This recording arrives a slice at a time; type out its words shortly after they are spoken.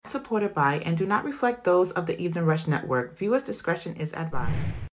supported by and do not reflect those of the Evening Rush Network. Viewers' discretion is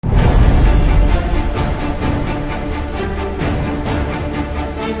advised.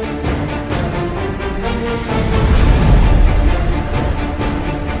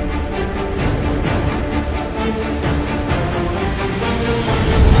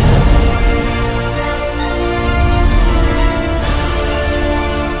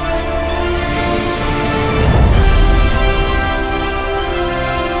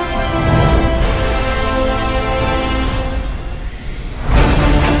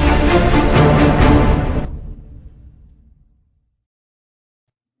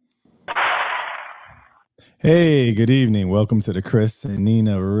 Hey, good evening. Welcome to the Chris and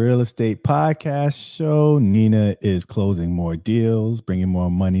Nina Real Estate Podcast Show. Nina is closing more deals, bringing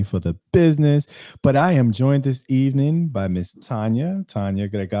more money for the business. But I am joined this evening by Miss Tanya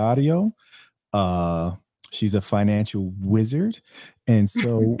Gregario. She's a financial wizard. And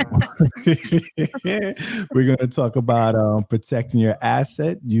so we're going to talk about protecting your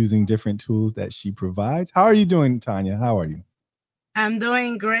asset using different tools that she provides. How are you doing, Tanya? How are you? I'm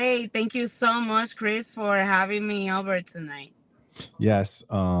doing great. Thank you so much, Chris, for having me over tonight. Yes.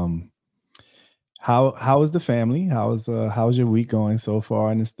 How is the family? How's your week going so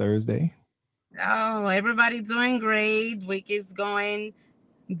far on this Thursday? Oh, everybody's doing great. Week is going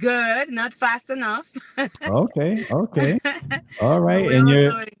good, not fast enough. Okay. All right. We're all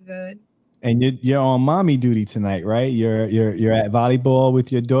doing good. And you're on mommy duty tonight, right? You're at volleyball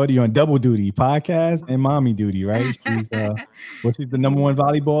with your daughter. You're on double duty, podcast and mommy duty, right? She's she's the number one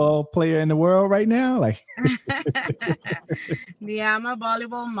volleyball player in the world right now. Like, yeah, I'm a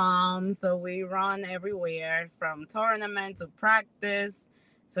volleyball mom, so we run everywhere from tournament to practice.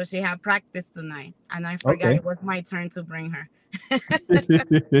 So she had practice tonight, and I forgot it was my turn to bring her.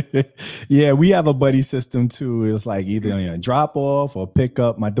 Yeah, we have a buddy system too. It was like either drop off or pick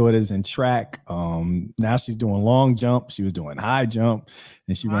up. My daughter's in track. Now she's doing long jump. She was doing high jump,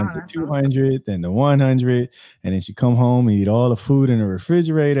 and she runs the 200, then the 100, and then she come home and eat all the food in the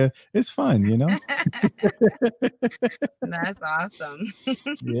refrigerator. It's fun, you know. That's awesome.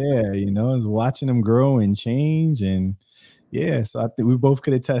 Yeah, it's watching them grow and change, and yeah. So I think we both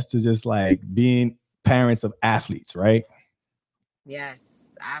could attest to just like being parents of athletes, right?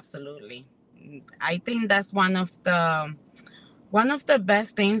 Yes, absolutely. I think that's one of the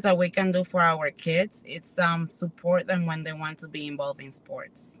best things that we can do for our kids. It's support them when they want to be involved in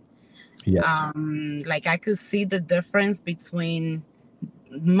sports. Yes. Like I could see the difference between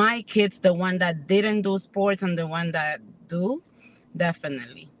my kids, the one that didn't do sports and the one that do.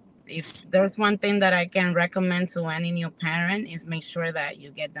 Definitely. If there's one thing that I can recommend to any new parent is make sure that you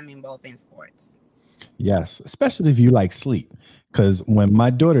get them involved in sports. Yes, especially if you like sleep. Because when my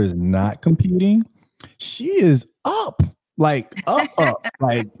daughter is not competing, she is up, like, and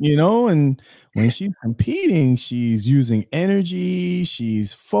when she's competing, she's using energy,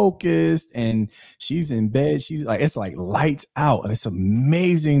 she's focused, and she's in bed. She's like, it's like lights out. And it's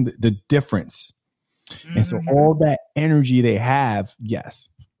amazing the difference. Mm-hmm. And so all that energy they have, yes.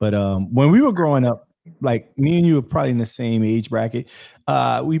 But when we were growing up, like me and you are probably in the same age bracket.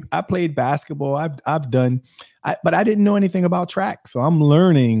 I played basketball. But I didn't know anything about track. So I'm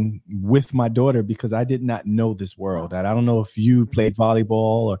learning with my daughter because I did not know this world. And I don't know if you played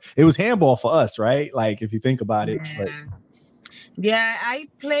volleyball or it was handball for us, right? Like if you think about it. Yeah, I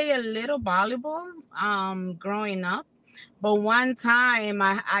play a little volleyball growing up. But one time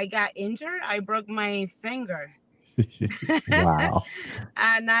I got injured. I broke my finger. Wow.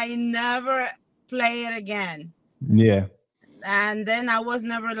 And I never play it again. Yeah. And then I was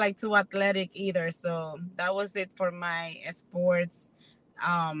never like too athletic either. So that was it for my sports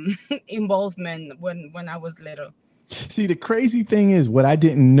involvement when I was little. See, the crazy thing is what I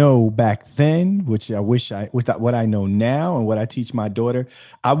didn't know back then, which I wish with what I know now and what I teach my daughter,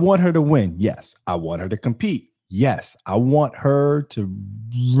 I want her to win. Yes. I want her to compete. Yes. I want her to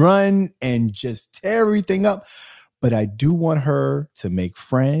run and just tear everything up. But I do want her to make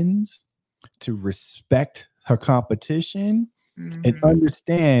friends, to respect her competition, and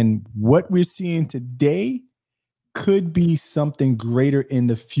understand what we're seeing today could be something greater in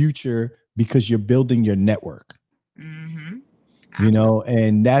the future because you're building your network. And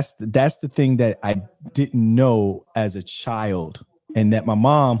that's the thing that I didn't know as a child, and that my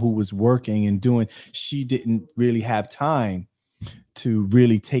mom, who was working and doing, she didn't really have time to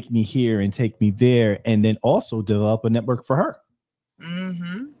really take me here and take me there, and then also develop a network for her.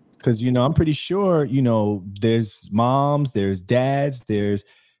 Because, I'm pretty sure, there's moms, there's dads, there's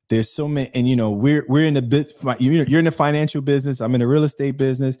so many, and, we're in the bit, you're in the financial business. I'm in the real estate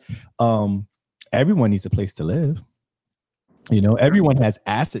business. Everyone needs a place to live. Everyone has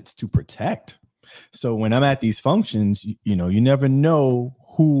assets to protect. So when I'm at these functions, you never know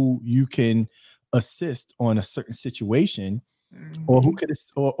who you can assist on a certain situation, or who could,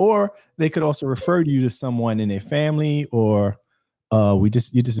 or they could also refer you to someone in their family, or you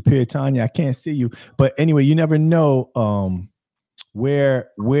disappeared, Tanya. I can't see you. But anyway, you never know where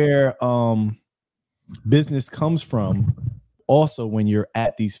business comes from also when you're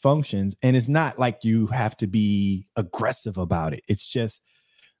at these functions. And it's not like you have to be aggressive about it. It's just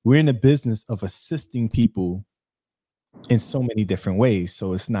we're in the business of assisting people in so many different ways.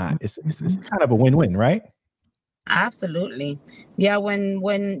 So it's kind of a win-win, right? Absolutely. Yeah,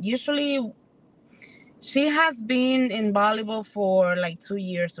 when usually she has been in volleyball for like 2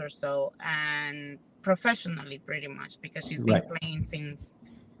 years or so, and professionally pretty much, because she's been Right. playing since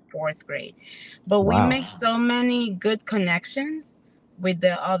fourth grade. But we Wow. make so many good connections with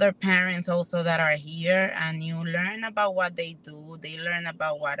the other parents also that are here, and you learn about what they do, they learn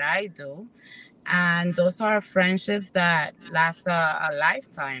about what I do, and those are friendships that last a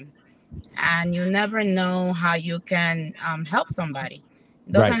lifetime. And you never know how you can help somebody.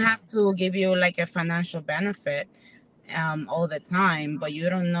 It Right. doesn't have to give you like a financial benefit all the time, but you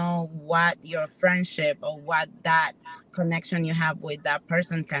don't know what your friendship or what that connection you have with that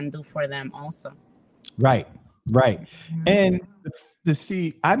person can do for them also. Right. Right. And to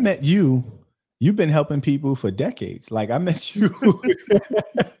see, I met you. You've been helping people for decades. Like I met you.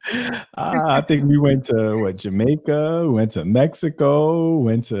 I think we went to Jamaica, went to Mexico,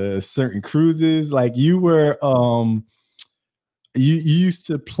 went to certain cruises. Like you were, you used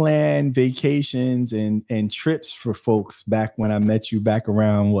to plan vacations and trips for folks back when I met you back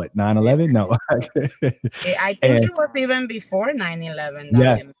around what, 9/11? No. I think And it was even before 9/11 that we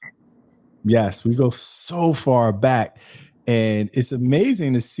yes, met. yes, we go so far back. And it's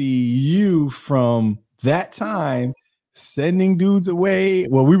amazing to see you from that time sending dudes away.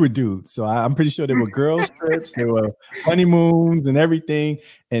 Well, we were dudes, so I'm pretty sure there were girls' trips, there were honeymoons and everything.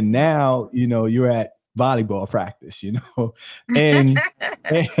 And now, you're at volleyball practice, and and,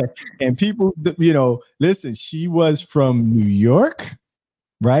 and people, listen, she was from New York,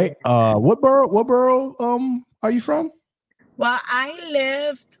 right? What borough are you from? Well, I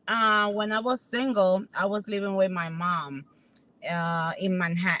lived when I was single. I was living with my mom in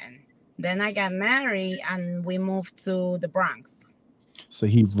Manhattan. Then I got married and we moved to the Bronx. So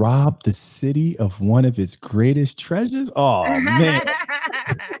he robbed the city of one of its greatest treasures. Oh man!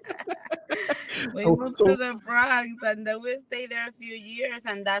 We So, moved to so the Bronx and then we stayed there a few years,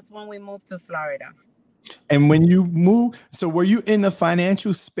 and that's when we moved to Florida. and when you moved, so were you in the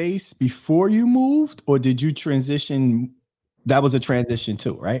financial space before you moved, or did you transition? That was a transition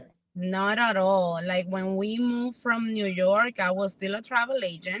too, right? Not at all. Like when we moved from New York, I was still a travel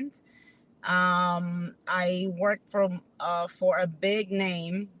agent. I worked for a big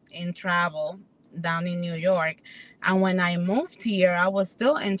name in travel down in New York, and when I moved here, I was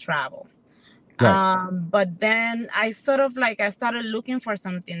still in travel. Right. But then I sort of like I started looking for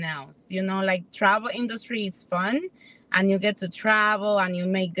something else. Like travel industry is fun, and you get to travel and you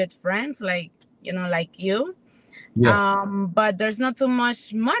make good friends, like you. Yeah. But there's not too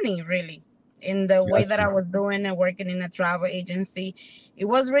much money really in the way that I Gotcha. was doing and working in a travel agency. It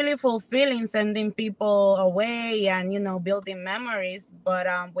was really fulfilling sending people away and building memories, but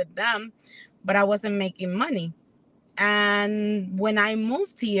with them, but I wasn't making money. And when I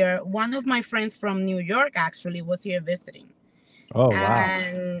moved here, one of my friends from New York actually was here visiting, Oh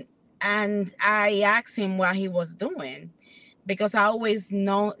wow. and I asked him what he was doing, because I always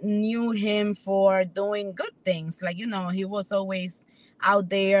knew him for doing good things. Like, he was always out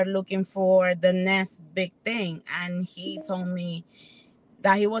there looking for the next big thing. And he told me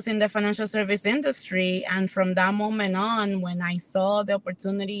that he was in the financial service industry. And from that moment on, when I saw the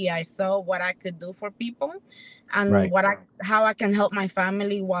opportunity, I saw what I could do for people and Right. how I can help my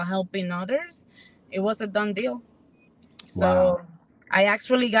family while helping others. It was a done deal. Wow. So I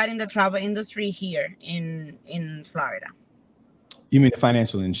actually got in the travel industry here in Florida. You mean the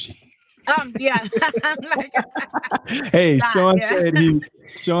financial industry? Yeah. I'm like Hey, that, Sean yeah. said he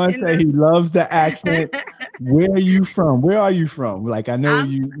Sean In said he loves the accent. Where are you from? Where are you from? Like I know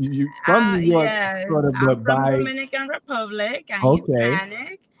I'm you from New York, yes, sort of, I'm but from by Dominican Republic. I'm okay,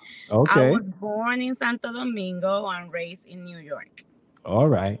 Hispanic. I okay. was born in Santo Domingo and raised in New York. All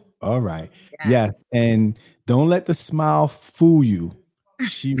right. All right. Yeah. Yes. And don't let the smile fool you.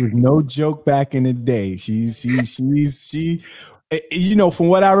 She was no joke back in the day. From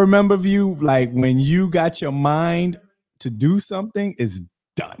what I remember of you, like when you got your mind to do something, it's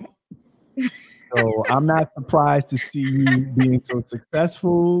done. So I'm not surprised to see you being so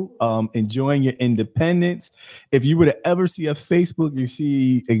successful, enjoying your independence. If you were to ever see a Facebook, you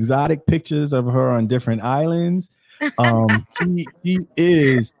see exotic pictures of her on different islands. She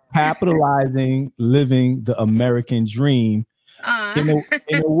is capitalizing, living the American dream Uh,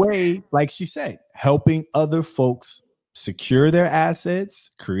 in a way, like she said, helping other folks secure their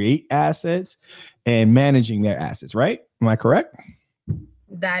assets, create assets, and managing their assets. Right? Am I correct?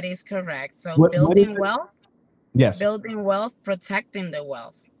 that is correct. So What is it? Yes, building wealth, protecting the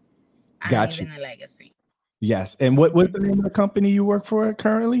wealth, and got you. leaving a legacy. Yes, and what's the name of the company you work for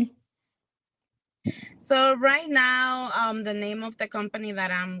currently? So right now, the name of the company that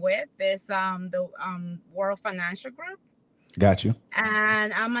I'm with is the World Financial Group, Got you.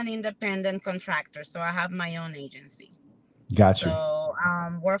 and I'm an independent contractor. So I have my own agency. Got you. So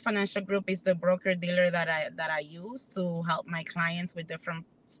World Financial Group is the broker dealer that I use to help my clients with different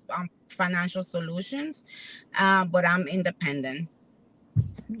financial solutions, but I'm independent.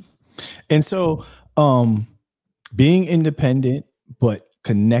 And so, being independent but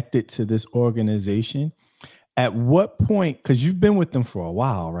connected to this organization, at what point, because you've been with them for a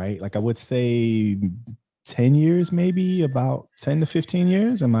while, right? Like I would say 10 years, maybe about 10 to 15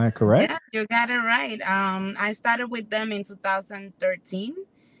 years. Am I correct? Yeah, you got it right. I started with them in 2013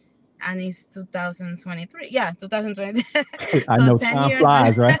 and it's 2023. Yeah, 2023. I So know 10 time years.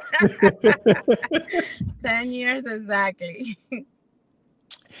 flies, right? 10 years exactly.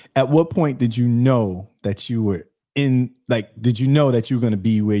 At what point did you know that you were did you know that you were going to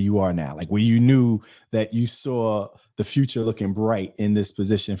be where you are now? Like where you knew that you saw the future looking bright in this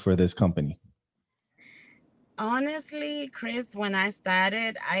position for this company? Honestly, Chris, when I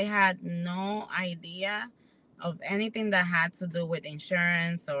started, I had no idea of anything that had to do with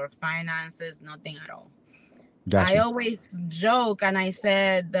insurance or finances, nothing at all. I Gotcha. always joke and I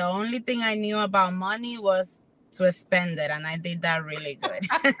said the only thing I knew about money was to spend it, and I did that really good.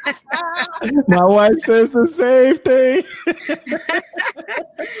 My wife says the same thing.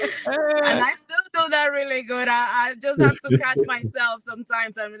 And I still do that really good. I just have to catch myself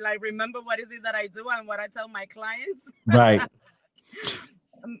sometimes and like remember what is it that I do and what I tell my clients. Right.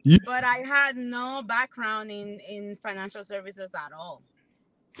 But I had no background in financial services at all.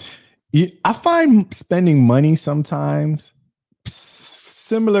 I find spending money sometimes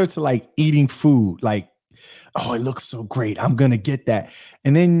similar to like eating food. Like, oh, it looks so great, I'm gonna get that,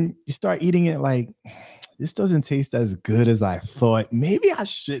 and then you start eating it like, this doesn't taste as good as I thought. Maybe I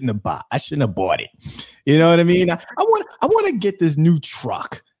shouldn't have bought it. You know what I mean? I want to get this new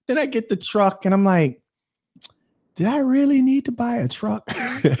truck. Then I get the truck and I'm like, did I really need to buy a truck?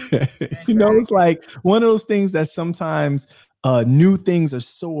 You know, it's like one of those things that sometimes new things are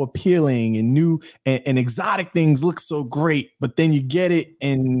so appealing and new and exotic things look so great, but then you get it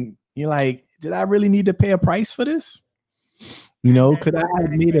and you're like, did I really need to pay a price for this? You know, could I have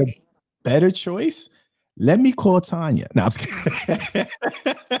made a better choice? Let me call Tanya. No, I'm kidding.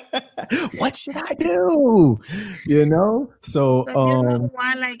 What should I do? You know? So you know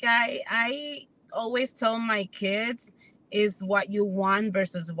what? Like I always tell my kids is what you want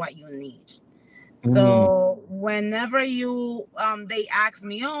versus what you need. So whenever you they ask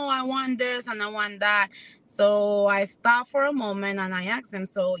me, oh, I want this and I want that. So I stop for a moment and I ask them,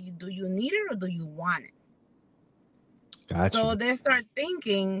 so do you need it or do you want it? Gotcha. So they start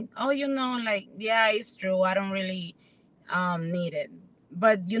thinking, oh, you know, like, yeah, it's true. I don't really need it.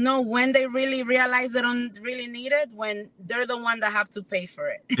 But you know, when they really realize they don't really need it, when they're the one that have to pay for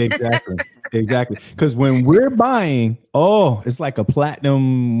it. Exactly. Because when we're buying, oh, it's like a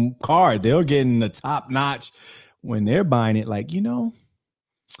platinum card. They're getting the top notch. When they're buying it, like, you know,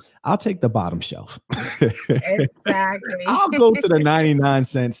 I'll take the bottom shelf. Exactly. I'll go to the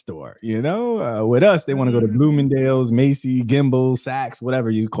 99-cent store. You know, with us, they want to go to Bloomingdale's, Macy, Gimbal, Saks, whatever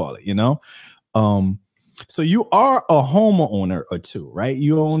you call it. You know, so you are a homeowner or two, right?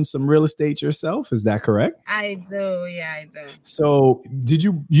 You own some real estate yourself. Is that correct? I do. Yeah, I do. So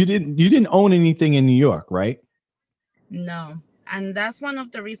you didn't own anything in New York, right? No. And that's one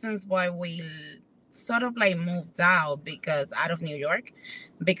of the reasons why we sort of like moved out of New York,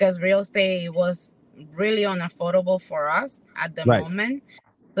 because real estate was really unaffordable for us at the moment.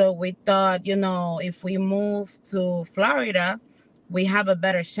 So we thought, you know, if we move to Florida, we have a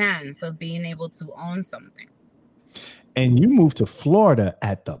better chance of being able to own something. And you moved to Florida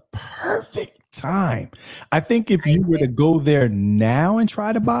at the perfect time. I think if you were to go there now and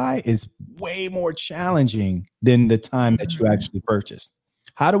try to buy, it's way more challenging than the time that you actually purchased.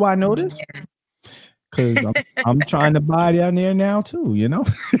 How do I know this? Because I'm trying to buy down there now too, you know?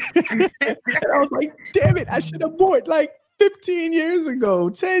 And I was like, damn it, I should have bought like 15 years ago,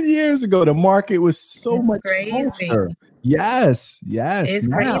 10 years ago, the market was so It's much crazy. softer. Yes. It's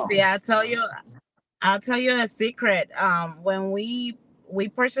Now. crazy. I'll tell you a secret. When we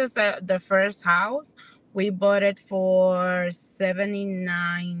purchased the first house, we bought it for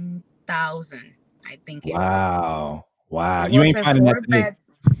 79,000. I think it was. Wow. It You was ain't a finding that today.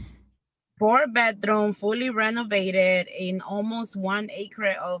 four bedroom, fully renovated in almost 1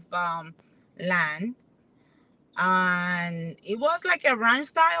 acre of land, and it was like a ranch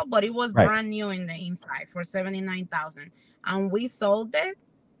style, but it was Right. brand new in the inside for 79,000, and we sold it.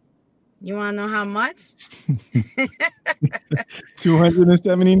 You want to know how much?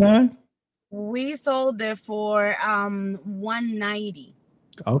 279. We sold it for 190.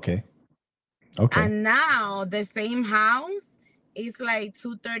 Okay. And now the same house is like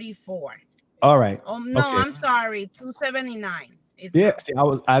 234. All right. Oh no, Okay. I'm sorry, 279 is Yeah. now. See,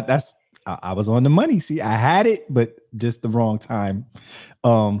 I was on the money. See, I had it, but just the wrong time.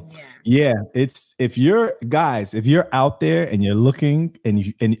 Yeah. It's if you're out there and you're looking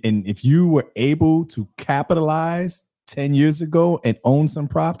and if you were able to capitalize 10 years ago and own some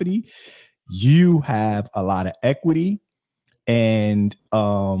property, you have a lot of equity. And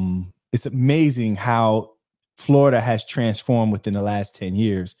it's amazing how Florida has transformed within the last 10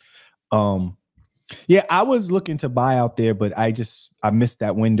 years. Yeah, I was looking to buy out there, but I missed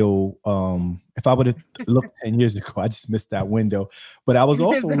that window. If I would have looked 10 years ago, I just missed that window. But I was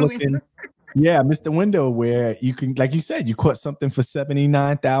also looking, I missed the window where you can, like you said, you caught something for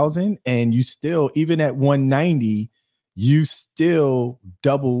 79,000 and you still, even at 190, you still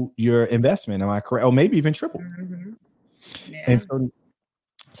double your investment. Am I correct? Or maybe even triple. Mm-hmm. Yeah. And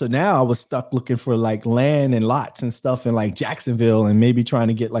so now I was stuck looking for like land and lots and stuff in like Jacksonville and maybe trying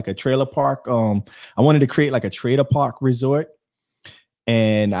to get like a trailer park. I wanted to create like a trailer park resort.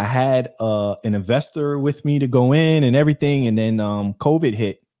 And I had an investor with me to go in and everything. And then COVID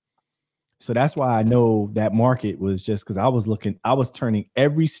hit. So that's why I know that market was just because I was turning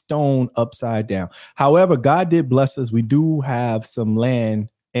every stone upside down. However, God did bless us. We do have some land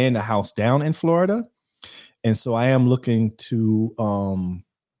and a house down in Florida. And so I am looking to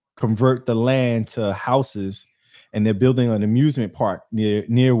convert the land to houses, and they're building an amusement park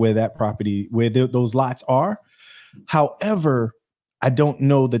near where that property, where those lots are. However, I don't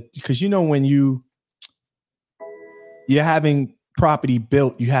know that, because when you're having property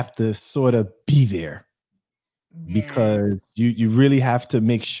built, you have to sort of be there because you really have to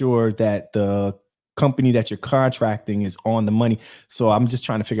make sure that the company that you're contracting is on the money. So I'm just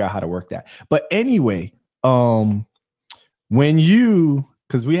trying to figure out how to work that. But anyway, because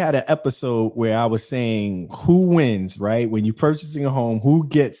we had an episode where I was saying who wins, right? When you're purchasing a home, who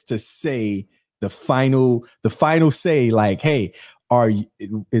gets to say the final say, like, hey,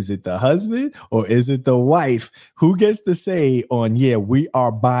 is it the husband or is it the wife? Who gets to say on, we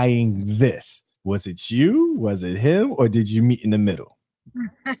are buying this? Was it you? Was it him? Or did you meet in the middle?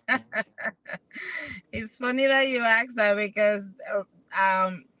 It's funny that you asked that because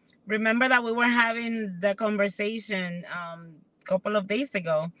remember that we were having the conversation a couple of days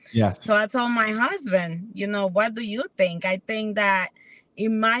ago. Yes. So I told my husband, what do you think? I think that,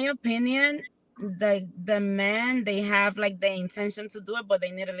 in my opinion, the men, they have like the intention to do it, but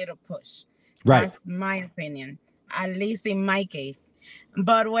they need a little push. Right. That's my opinion, at least in my case.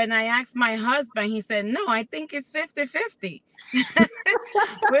 But when I asked my husband, he said, no, I think it's 50-50.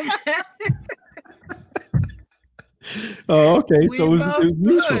 Oh, okay. So it's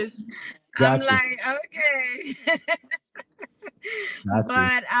mutual. I'm like, okay.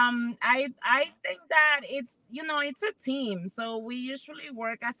 But I think that it's a team. So we usually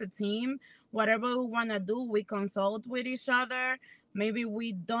work as a team. Whatever we want to do, we consult with each other. Maybe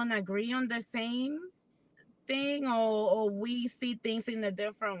we don't agree on the same thing, or we see things in a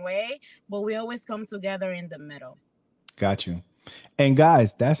different way, but we always come together in the middle. Got you. And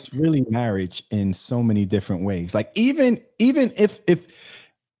guys, that's really marriage in so many different ways. Like even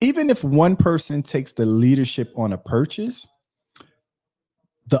if one person takes the leadership on a purchase,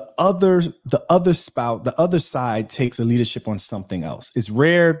 the other spouse, the other side takes a leadership on something else. It's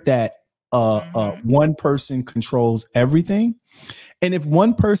rare that one person controls everything. And if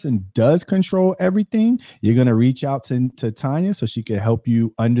one person does control everything, you're going to reach out to Tanya so she can help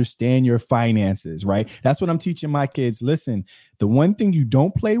you understand your finances, right? That's what I'm teaching my kids. Listen, the one thing you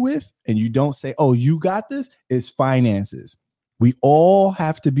don't play with and you don't say, oh, you got this, is finances. We all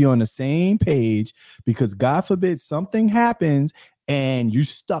have to be on the same page, because God forbid something happens and you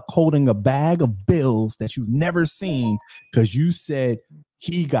stuck holding a bag of bills that you've never seen because you said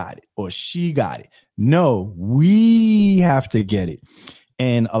he got it or she got it. No, we have to get it.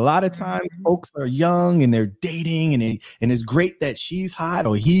 And a lot of times folks are young and they're dating and it's great that she's hot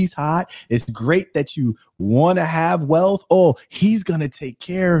or he's hot. It's great that you want to have wealth. Oh, he's going to take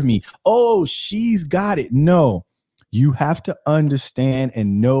care of me. Oh, she's got it. No, you have to understand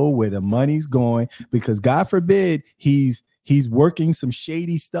and know where the money's going, because God forbid he's working some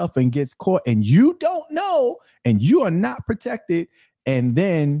shady stuff and gets caught and you don't know and you are not protected. And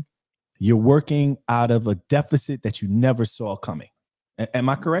then you're working out of a deficit that you never saw coming. Am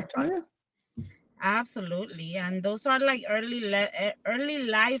I correct, Tanya? Absolutely. And those are like early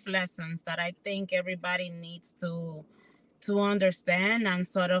life lessons that I think everybody needs to understand and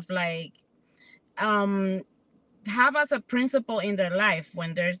sort of like um have as a principle in their life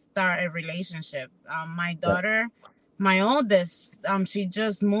when they start a relationship. My Yes. daughter, my oldest, she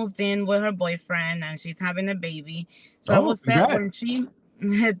just moved in with her boyfriend and she's having a baby. So I Oh, was set congrats. when she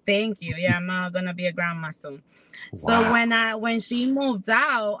thank you. Yeah, I'm gonna be a grandma soon. So Wow. when she moved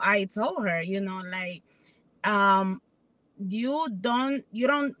out, I told her, like um you don't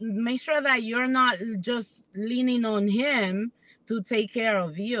make sure that you're not just leaning on him to take care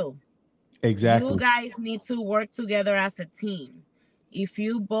of you. You Exactly. guys need to work together as a team. If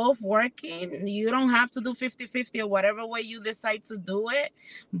you both working, you don't have to do 50-50 or whatever way you decide to do it,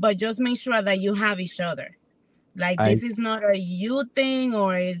 but just make sure that you have each other. Like I this is not a you thing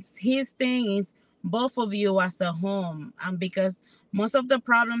or it's his thing, it's both of you as a home. And because most of the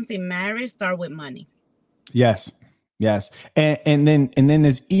problems in marriage start with money. Yes. Yes. And then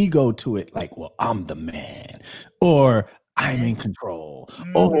there's ego to it, like, well, I'm the man, or I'm in control.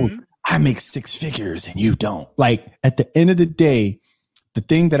 Oh, Mm-hmm. I make six figures and you don't. Like at the end of the day, the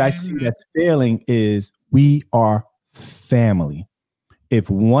thing that I see Mm-hmm. that's failing is we are family. If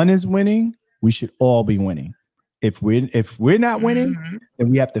one is winning, we should all be winning. If we're not winning, Mm-hmm. then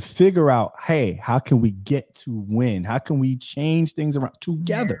we have to figure out, hey, how can we get to win? How can we change things around Yeah.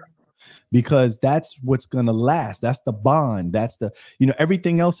 together? Because that's what's going to last. That's the bond. That's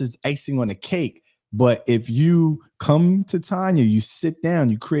everything else is icing on the cake. But if you come to Tanya, you sit down,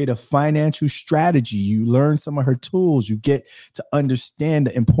 you create a financial strategy, you learn some of her tools, you get to understand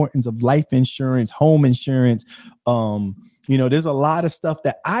the importance of life insurance, home insurance. There's a lot of stuff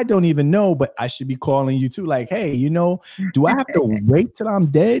that I don't even know, but I should be calling you too. Like, hey, do I have to wait till I'm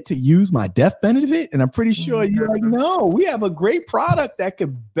dead to use my death benefit? And I'm pretty sure you're like, no, we have a great product that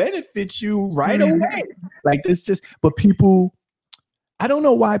could benefit you right away. Like this but people, I don't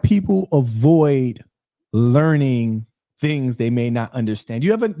know why people avoid learning things they may not understand. Do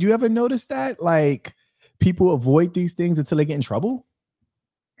you ever notice that? Like people avoid these things until they get in trouble?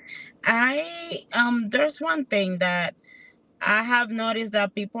 I there's one thing that I have noticed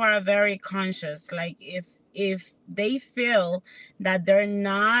that people are very conscious. Like if they feel that they're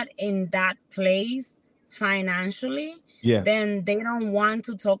not in that place financially, Yeah. then they don't want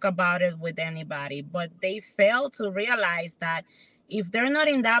to talk about it with anybody. But they fail to realize that if they're not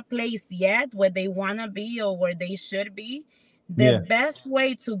in that place yet where they want to be or where they should be, the Yeah. best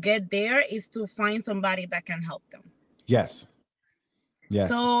way to get there is to find somebody that can help them. Yes. Yes.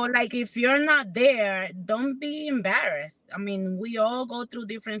 So, like, if you're not there, don't be embarrassed. I mean, we all go through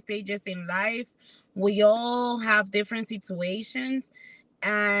different stages in life. We all have different situations.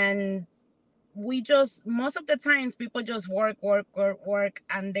 And we just, most of the times, people just work, work, work, work,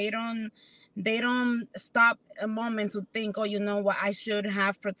 and they don't stop a moment to think, oh, you know what, I should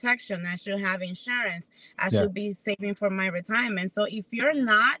have protection. I should have insurance. I Yeah. should be saving for my retirement. So if you're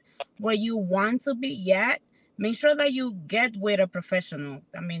not where you want to be yet, make sure that you get with a professional.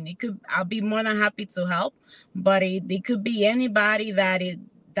 I mean, I'll be more than happy to help, but it could be anybody that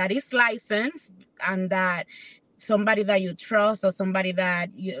is licensed and that somebody that you trust or somebody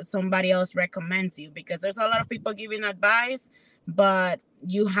else recommends you, because there's a lot of people giving advice, but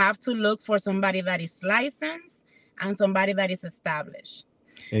you have to look for somebody that is licensed and somebody that is established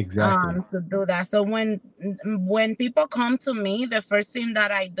Exactly. to do that. So when people come to me, the first thing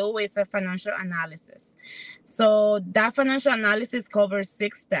that I do is a financial analysis. So that financial analysis covers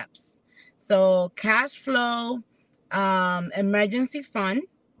 6 steps. So cash flow, emergency fund,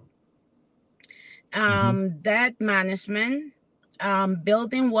 Mhm. debt management,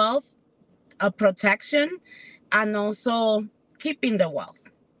 building wealth, protection, and also keeping the wealth.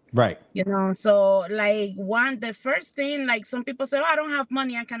 Right. So like the first thing, like some people say, oh, I don't have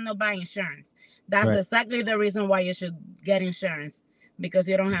money, I cannot buy insurance. That's Right. exactly the reason why you should get insurance, because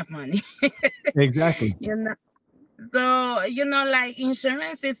you don't have money. Exactly. you know So, like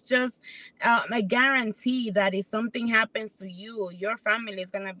insurance is just a guarantee that if something happens to you, your family is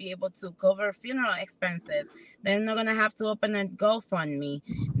going to be able to cover funeral expenses. They're not going to have to open a GoFundMe.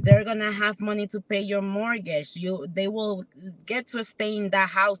 They're going to have money to pay your mortgage. They will get to stay in that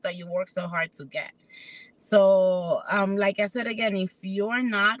house that you work so hard to get. So, like I said again, if you're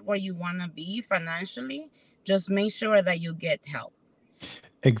not where you want to be financially, just make sure that you get help.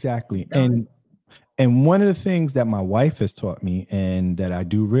 Exactly. Don't. And one of the things that my wife has taught me, and that I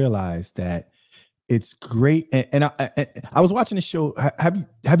do realize that it's great. And I was watching the show.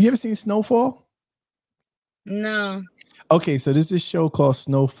 Have you ever seen Snowfall? No. Okay, so there's this show called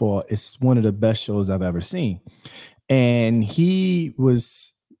Snowfall. It's one of the best shows I've ever seen. And he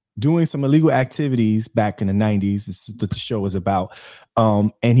was doing some illegal activities back in the 90s. This is what the show was about.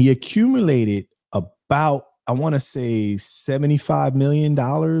 And he accumulated about, I want to say $75 million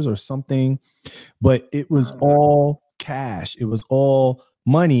or something, but it was all cash. It was all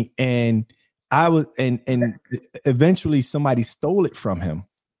money. And and eventually somebody stole it from him.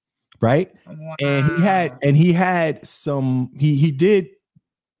 Right. Wow. And he had some, he did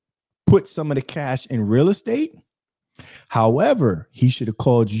put some of the cash in real estate. However, he should have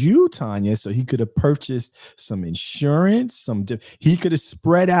called you, Tanya, so he could have purchased some insurance, he could have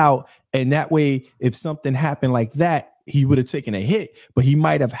spread out. And that way, if something happened like that, he would have taken a hit, but he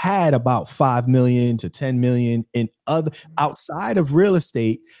might have had about 5 million to 10 million in other outside of real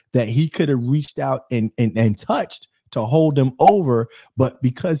estate that he could have reached out and touched to hold him over. But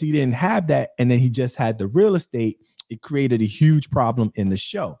because he didn't have that, and then he just had the real estate, it created a huge problem in the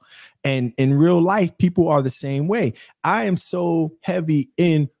show. And in real life, people are the same way. I am so heavy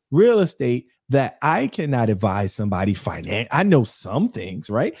in real estate that I cannot advise somebody finance. I know some things,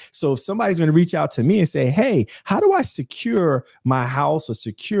 right? So if somebody's going to reach out to me and say, hey, how do I secure my house or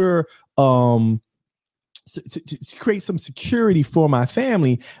secure, to create some security for my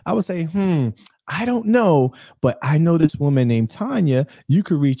family, I would say, I don't know, but I know this woman named Tanya. You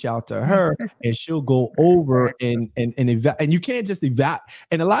could reach out to her and she'll go over and you can't just evaluate.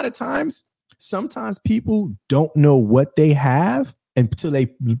 And a lot of times, sometimes people don't know what they have until they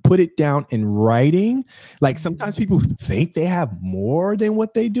put it down in writing. Like sometimes people think they have more than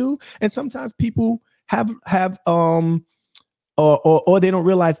what they do. And sometimes people have or they don't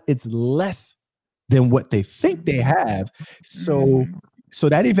realize it's less than what they think they have. So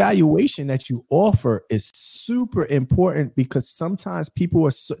that evaluation that you offer is super important, because sometimes people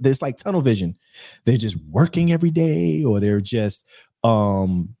there's like tunnel vision. They're just working every day, or they're just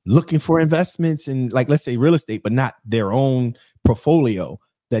looking for investments in, like, let's say real estate, but not their own portfolio,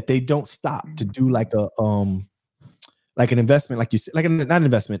 that they don't stop to do like an investment, like you said, like not an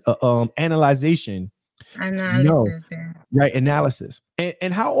investment, analysis. Right. Analysis.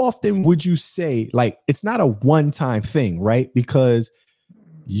 And how often would you say, like, it's not a one-time thing, right? Because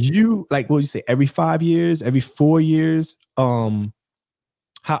you, like, what would you say, every 5 years, every 4 years? How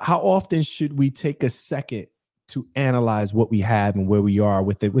often should we take a second to analyze what we have and where we are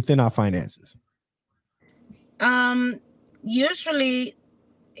within our finances? Usually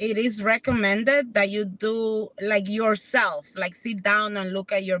it is recommended that you do, like, yourself, like sit down and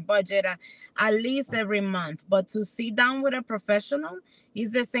look at your budget at least every month. But to sit down with a professional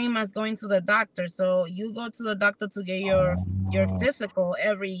is the same as going to the doctor. So you go to the doctor to get your physical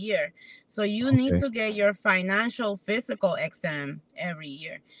every year. So you need to get your financial physical exam every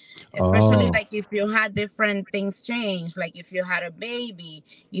year, especially like if you had different things change, like if you had a baby,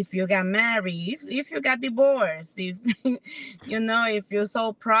 if you got married, if you got divorced, if if you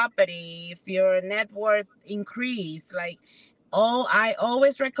sold property, if your net worth increased. Like, I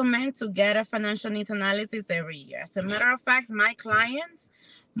always recommend to get a financial needs analysis every year. As a matter of fact, my clients,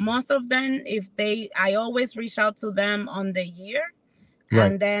 most of them, I always reach out to them on the year. Right.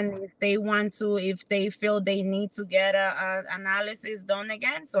 And then if they feel they need to get a analysis done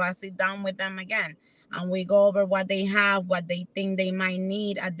again, so I sit down with them again and we go over what they have, what they think they might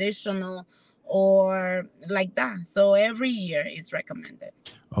need additional, or like that. So every year is recommended.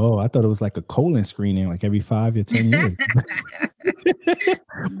 Oh, I thought it was like a colon screening, like every 5 or 10 years.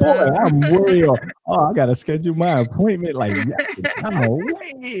 Boy, I'm way off. Oh, I gotta schedule my appointment. Like, I'm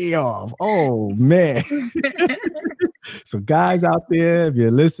way off. Oh man. So guys out there, if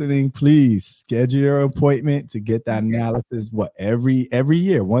you're listening, please schedule your appointment to get that analysis. What, every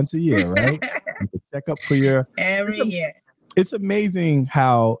year, once a year, right? You can check up for your every year. It's amazing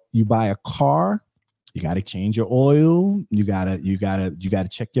how you buy a car, you got to change your oil, you got to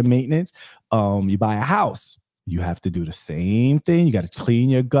check your maintenance. You buy a house, you have to do the same thing. You got to clean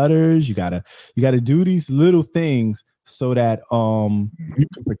your gutters, you got to do these little things so that you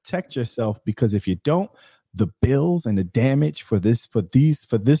can protect yourself, because if you don't, the bills and the damage for this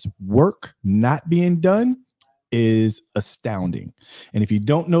work not being done is astounding. And if you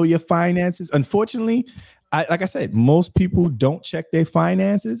don't know your finances, unfortunately, like I said, most people don't check their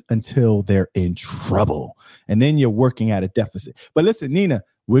finances until they're in trouble. And then you're working at a deficit. But listen, Nina,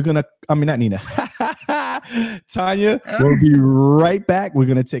 not Nina. Tanya, we'll be right back. We're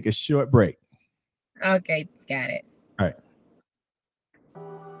going to take a short break. Okay, got it. All right.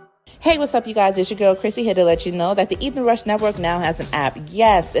 Hey, what's up, you guys? It's your girl, Chrissy, here to let you know that the Evening Rush Network now has an app.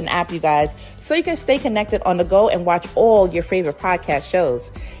 Yes, an app, you guys, so you can stay connected on the go and watch all your favorite podcast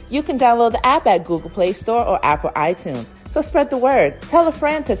shows. You can download the app at Google Play Store or Apple iTunes. So spread the word. Tell a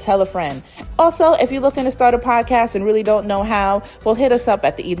friend to tell a friend. Also, if you're looking to start a podcast and really don't know how, well, hit us up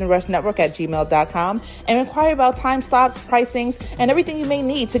at the Evening Rush Network at gmail.com and inquire about time slots, pricings, and everything you may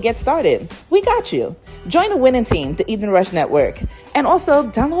need to get started. We got you. Join the winning team, the Evening Rush Network. And also,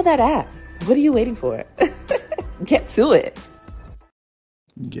 download that app. What are you waiting for? Get to it.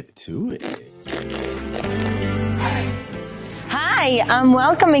 Get to it. Hi, I'm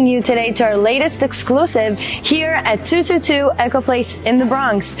welcoming you today to our latest exclusive here at 222 Echo Place in the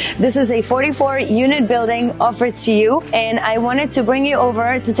Bronx. This is a 44-unit building offered to you, and I wanted to bring you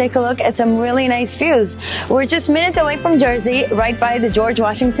over to take a look at some really nice views. We're just minutes away from Jersey, right by the George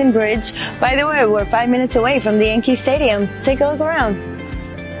Washington Bridge. By the way, we're 5 minutes away from the Yankee Stadium. Take a look around.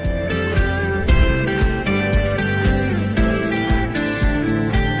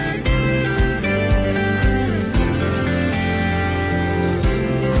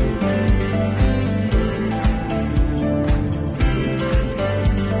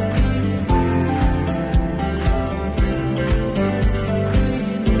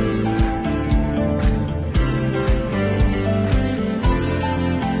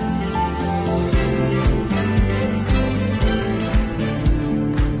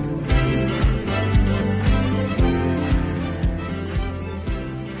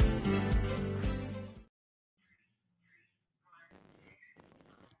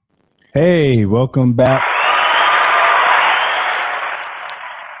 Hey, welcome back.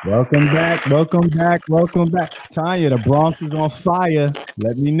 Welcome back. Tanya, the Bronx is on fire.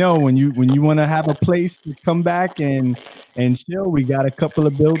 Let me know when you want to have a place to come back and chill. We got a couple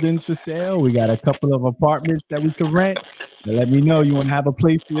of buildings for sale. We got a couple of apartments that we can rent. But let me know you want to have a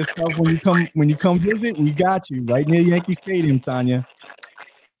place for yourself when you come visit. We got you right near Yankee Stadium, Tanya.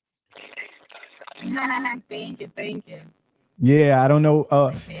 Thank you. Yeah, I don't know.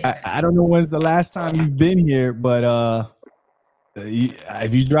 I don't know when's the last time you've been here, but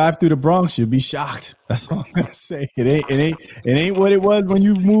if you drive through the Bronx, you'll be shocked. That's all I'm gonna say. It ain't what it was when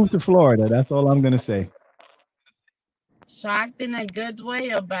you moved to Florida. That's all I'm gonna say. Shocked in a good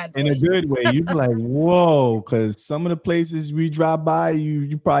way or bad way? In a good way. You'd be like, whoa, because some of the places we drive by,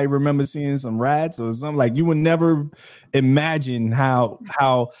 you probably remember seeing some rats or something. Like you would never imagine how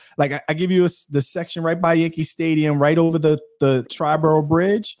like I give you the section right by Yankee Stadium, right over the Triborough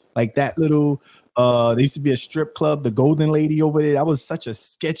Bridge, like that little there used to be a strip club, the Golden Lady over there. That was such a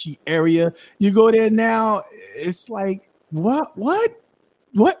sketchy area. You go there now, it's like, what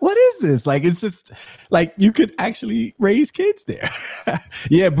is this? Like, it's just like you could actually raise kids there.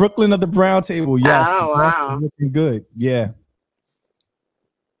 Yeah, Brooklyn of the Brown Table. Yes. Oh, wow. Looking good. Yeah.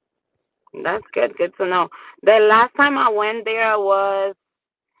 That's good. Good to know. The last time I went there was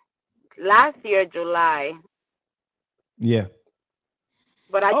last year, July. Yeah.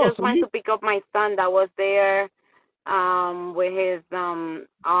 But I just went to pick up my son that was there with his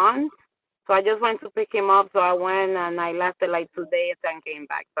aunt. So I just went to pick him up. So I went and I lasted like 2 days and came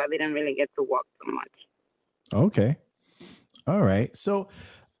back. So I didn't really get to walk so much. Okay. All right. So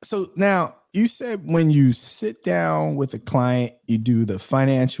now you said when you sit down with a client, you do the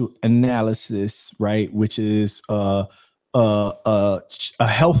financial analysis, right? Which is a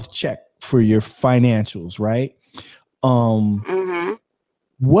health check for your financials, right?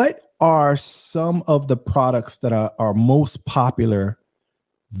 What are some of the products that are most popular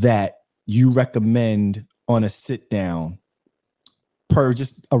that you recommend on a sit down per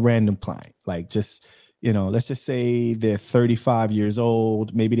just a random client? Like just, let's just say they're 35 years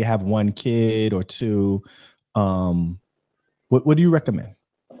old. Maybe they have one kid or two. What do you recommend?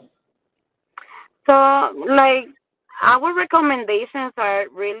 So like our recommendations are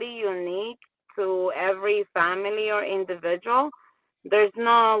really unique to every family or individual. There's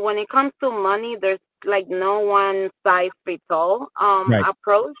no, when it comes to money, there's like no one size fits all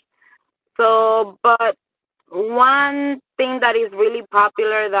approach. So, but one thing that is really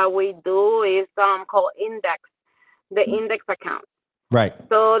popular that we do is called the index account. Right.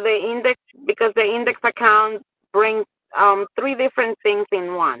 So because the index account brings three different things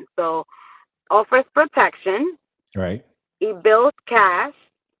in one. So offers protection, Right. it builds cash,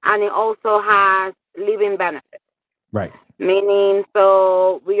 and it also has living benefits. Right. Meaning,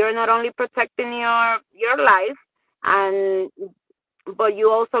 so we are not only protecting your life, and but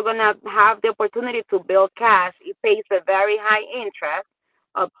you also gonna have the opportunity to build cash. It pays a very high interest,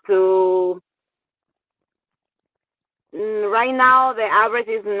 up to right now the average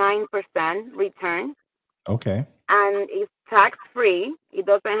is 9% return, Okay. and it's tax free. It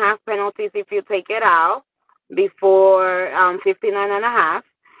doesn't have penalties if you take it out before 59 and a half.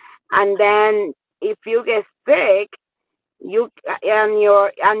 And then if you get sick, you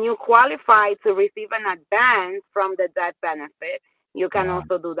qualify to receive an advance from the death benefit. You can Wow.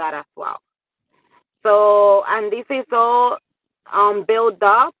 also do that as well. So, and this is all built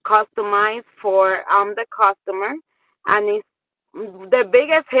up, customized for the customer, and it's the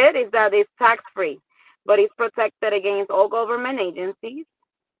biggest hit is that it's tax free, but it's protected against all government agencies,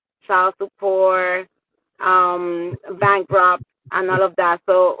 child support, bankrupt, and all of that.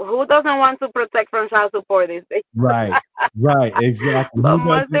 So who doesn't want to protect from child support these days? Right. Right. Exactly. But Who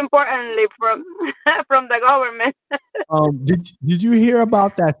most doesn't? importantly, from from the government. Did you hear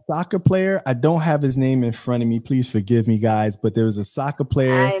about that soccer player? I don't have his name in front of me. Please forgive me, guys. But there was a soccer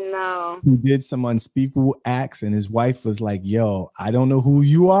player I know. who did some unspeakable acts, and his wife was like, "Yo, I don't know who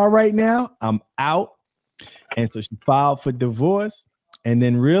you are right now. I'm out." And so she filed for divorce, and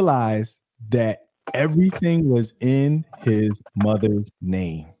then realized that everything was in his mother's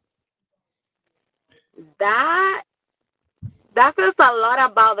name. That says a lot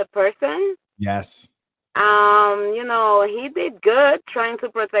about the person. Yes. He did good trying to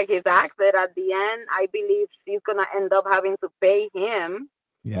protect his asset. At the end, I believe she's gonna end up having to pay him.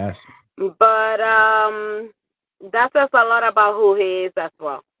 Yes. But that says a lot about who he is as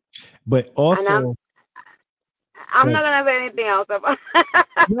well. But And also, I'm not gonna say anything else about.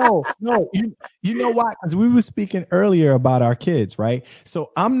 no. You know why? Because we were speaking earlier about our kids, right?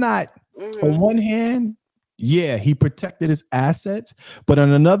 So I'm not, on one hand, yeah, he protected his assets, but on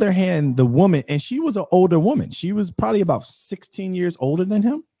another hand, the woman, and she was an older woman. She was probably about 16 years older than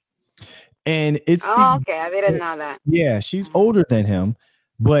him. And it's okay, I didn't know that. Yeah, she's older than him,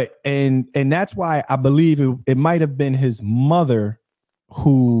 but and that's why I believe it might have been his mother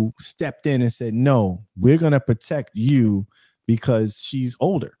who stepped in and said, "No, we're going to protect you because she's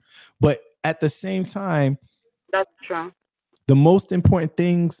older." But at the same time, that's true. The most important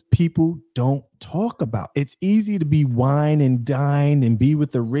things people don't talk about. It's easy to be wine and dine and be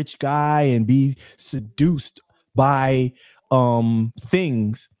with a rich guy and be seduced by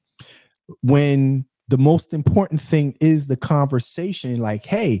things, when the most important thing is the conversation. Like,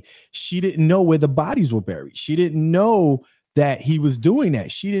 hey, she didn't know where the bodies were buried. She didn't know that he was doing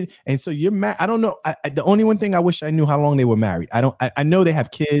that. She didn't. And so you're mad. I don't know. The only one thing I wish I knew how long they were married. I know they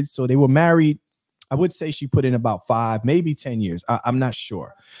have kids. So they were married. I would say she put in about 5, maybe 10 years. I'm not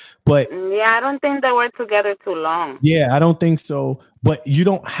sure. But yeah, I don't think they were together too long. Yeah, I don't think so. But you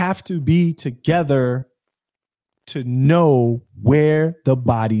don't have to be together to know where the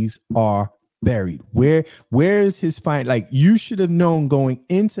bodies are buried. Where is his fine? Like, you should have known going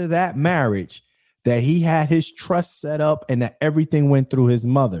into that marriage that he had his trust set up and that everything went through his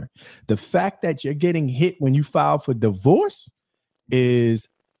mother. The fact that you're getting hit when you file for divorce is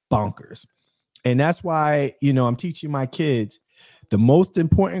bonkers. And that's why, I'm teaching my kids, the most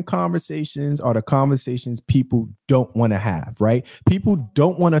important conversations are the conversations people don't want to have, right? People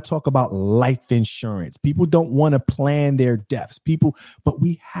don't want to talk about life insurance. People don't want to plan their deaths. But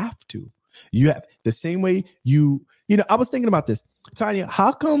we have to. You have the same way I was thinking about this, Tanya.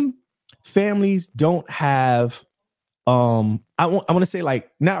 How come families don't have, I want to say,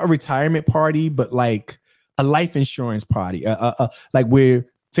 like, not a retirement party, but like a life insurance party, like where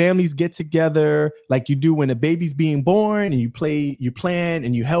families get together like you do when a baby's being born, and you plan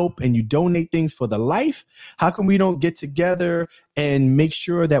and you help and you donate things for the life. How come we don't get together and make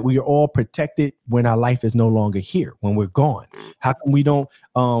sure that we are all protected when our life is no longer here, when we're gone? How come we don't,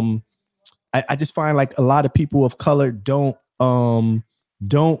 I just find like a lot of people of color don't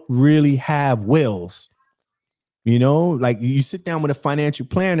really have wills. Like, you sit down with a financial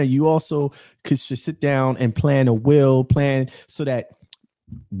planner, you also could just sit down and plan a will plan so that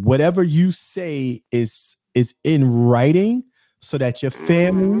whatever you say is in writing, so that your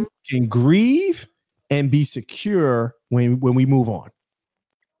family can grieve and be secure when we move on.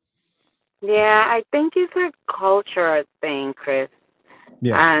 Yeah, I think it's a culture thing, Chris.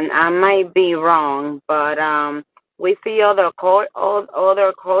 Yeah. And I might be wrong, but we see other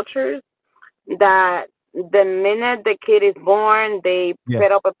cultures that the minute the kid is born, they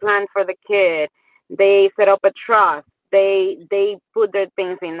set up a plan for the kid. They set up a trust. They put their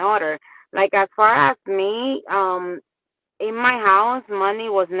things in order. Like as far as me, in my house, money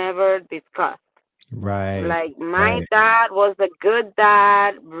was never discussed. Right. Like my Right. dad was a good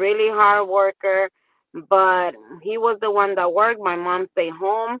dad, really hard worker, but he was the one that worked. My mom stayed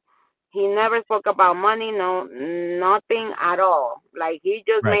home. He never spoke about money, no, nothing at all. Like he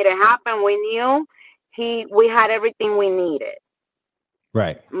just Right. made it happen. We knew we had everything we needed,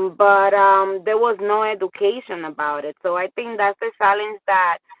 Right. but there was no education about it. So I think that's the challenge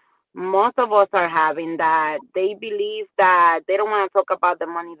that most of us are having, that they believe that they don't want to talk about the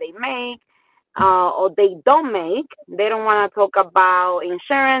money they make, or they don't make. They don't want to talk about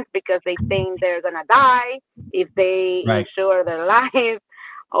insurance because they think they're gonna die if they Right. insure their life.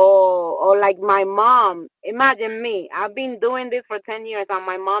 Or like my mom. Imagine me. I've been doing this for 10 years, and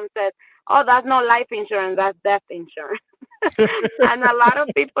my mom says, "Oh, that's not life insurance. That's death insurance." And a lot of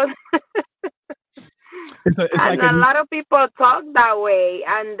people It's and like a a lot of people talk that way,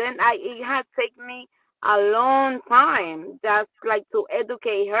 and then it has taken me a long time just like to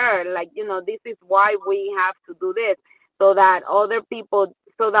educate her, like, this is why we have to do this, so that other people,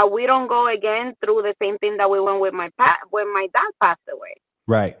 so that we don't go again through the same thing that we went with when my dad passed away.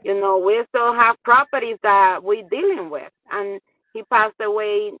 right. We still have properties that we're dealing with, and he passed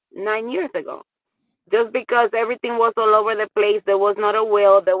away 9 years ago. Just because everything was all over the place, there was not a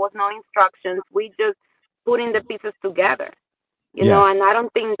will, there was no instructions. We just putting the pieces together, Yes. and I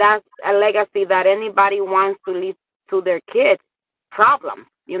don't think that's a legacy that anybody wants to leave to their kids. Problem.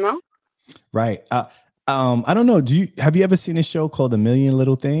 Right. I don't know. Have you ever seen a show called A Million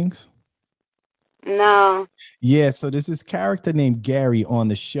Little Things? No. Yeah, so there's this character named Gary on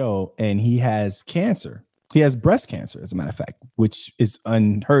the show, and he has cancer. He has breast cancer, as a matter of fact, which is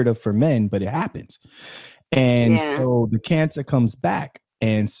unheard of for men, but it happens. And Yeah. so the cancer comes back.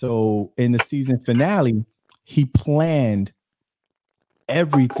 And so in the season finale, he planned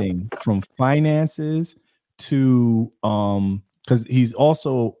everything from finances to because he's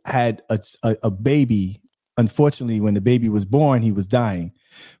also had a baby. Unfortunately, when the baby was born, he was dying,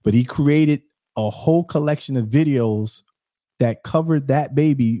 but he created a whole collection of videos that covered that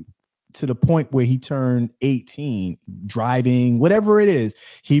baby to the point where he turned 18, driving, whatever it is.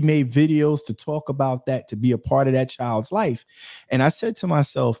 He made videos to talk about that, to be a part of that child's life. And I said to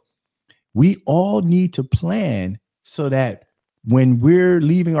myself, we all need to plan so that when we're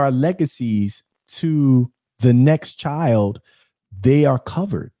leaving our legacies to the next child, they are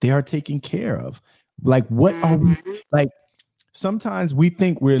covered, they are taken care of. Like, what are we like? Sometimes we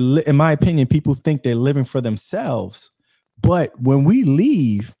think in my opinion, people think they're living for themselves. But when we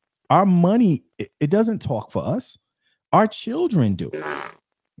leave, our money, it doesn't talk for us. Our children do.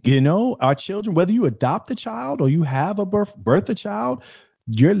 Our children, whether you adopt a child or you have a birth a child,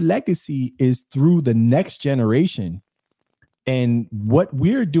 your legacy is through the next generation. And what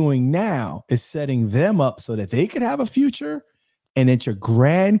we're doing now is setting them up so that they can have a future, and that your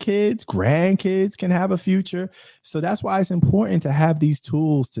grandkids can have a future. So that's why it's important to have these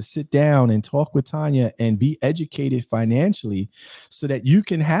tools to sit down and talk with Tanya and be educated financially so that you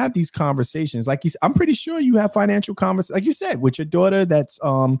can have these conversations. Like I'm pretty sure you have financial conversations, like you said, with your daughter that's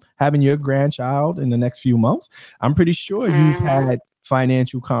having your grandchild in the next few months. I'm pretty sure you've had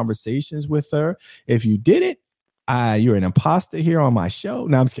financial conversations with her. If you didn't, you're an imposter here on my show.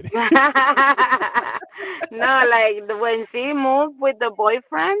 No, I'm just kidding. No, like when she moved with the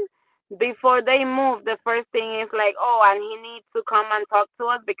boyfriend, before they moved, the first thing is like, oh, and he needs to come and talk to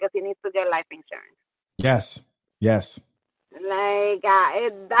us because he needs to get life insurance. Yes. Yes. Like,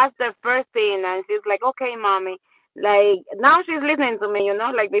 that's the first thing. And she's like, okay, mommy. Like, now she's listening to me,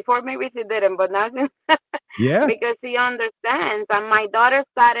 like before maybe she didn't, but now she's, Yeah. because she understands. And my daughter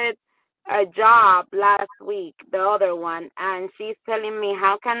started a job last week, the other one, and she's telling me,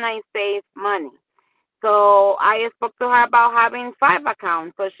 how can I save money? So I spoke to her about having 5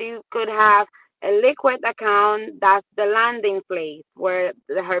 accounts. So she could have a liquid account, that's the landing place where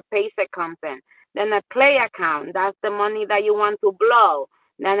her paycheck comes in. Then a play account, that's the money that you want to blow.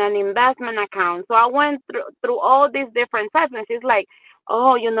 Then an investment account. So I went through all these different types, and she's like,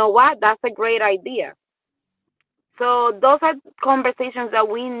 oh, you know what? That's a great idea. So those are conversations that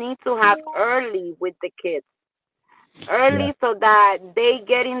we need to have early with the kids, Yeah. so that they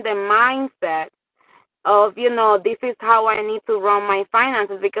get in the mindset of, this is how I need to run my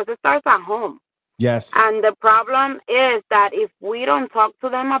finances, because it starts at home. Yes. And the problem is that if we don't talk to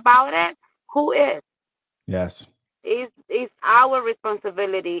them about it, who is? Yes. It's our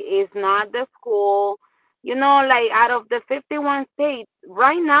responsibility. It's not the school. Like out of the 51 states,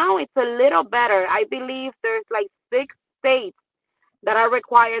 right now it's a little better. I believe there's like 6 states that are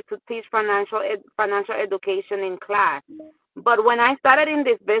required to teach financial education in class. But when I started in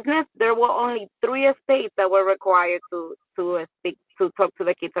this business, there were only 3 states that were required to speak to talk to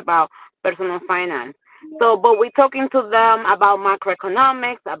the kids about personal finance. So, but we're talking to them about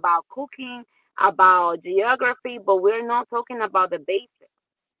macroeconomics, about cooking, about geography, but we're not talking about the basics,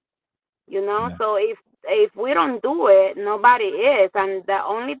 you know. Yeah. So if we don't do it, nobody is, and the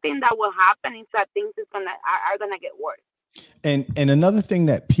only thing that will happen is that things are gonna get worse. And another thing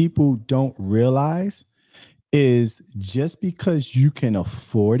that people don't realize is just because you can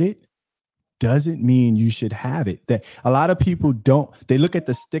afford it doesn't mean you should have it. That a lot of people don't, they look at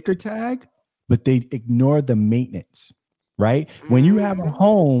the sticker tag, but they ignore the maintenance, right? When you have a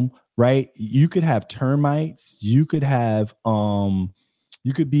home, right, you could have termites, you could have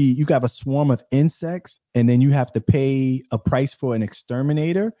you could have a swarm of insects, and then you have to pay a price for an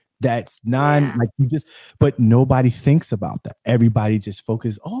exterminator. That's like you just, but nobody thinks about that. Everybody just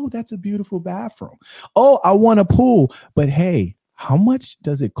focuses, oh, that's a beautiful bathroom. Oh, I want a pool. But hey, how much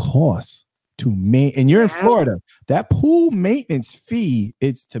does it cost to maintain? And you're in Florida, that pool maintenance fee,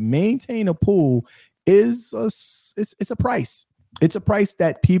 it's to maintain a pool is it's a price. It's a price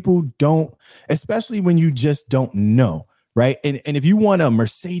that people don't, especially when you just don't know. Right. And if you want a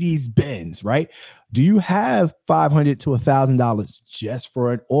Mercedes Benz, right, do you have $500 to $1,000 just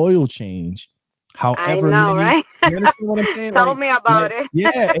for an oil change? However, I know, right? You understand what I'm saying? Tell me about it.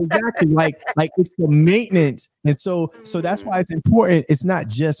 Yeah, exactly. Like it's the maintenance. And so that's why it's important. It's not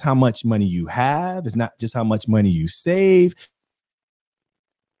just how much money you have. It's not just how much money you save.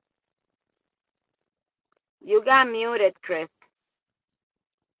 You got muted, Chris.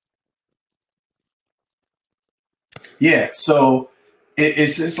 Yeah, so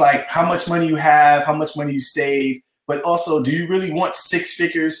it's just like how much money you have, how much money you save, but also, do you really want 6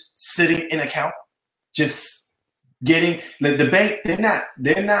 figures sitting in account? Just getting the bank,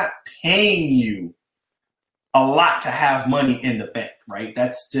 they're not paying you a lot to have money in the bank, right?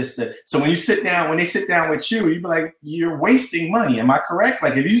 That's just so when they sit down with you, you be like, you're wasting money. Am I correct?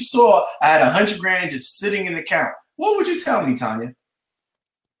 Like if you saw I had 100 grand just sitting in the account, what would you tell me, Tanya?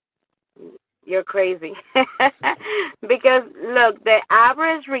 You're crazy. Because look, the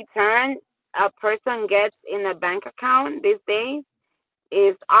average return a person gets in a bank account these days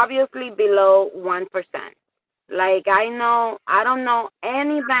is obviously below 1%. Like I don't know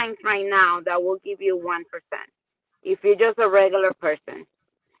any banks right now that will give you 1% if you're just a regular person.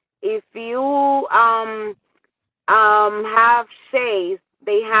 If you have Chase,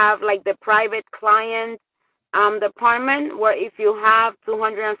 they have like the private client department where if you have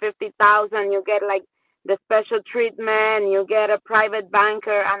 250,000, you get like the special treatment, you get a private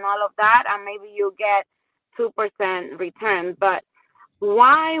banker and all of that, and maybe you get 2% return. But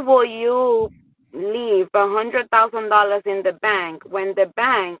why will you leave $100,000 in the bank when the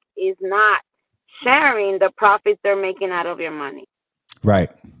bank is not sharing the profits they're making out of your money?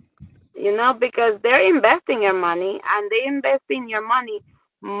 Right. You know, because they're investing your money, and they invest in your money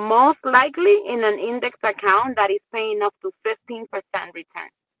most likely in an index account that is paying up to 15% return.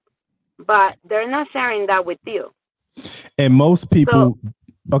 But they're not sharing that with you. And most people,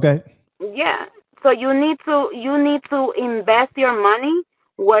 okay. Yeah. So you need to invest your money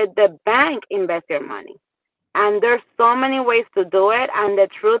where the bank invests your money. And there's so many ways to do it. And the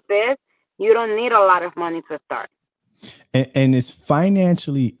truth is, you don't need a lot of money to start. And it's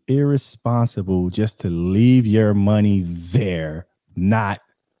financially irresponsible just to leave your money there, not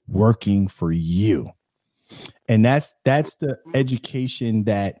working for you. And that's the education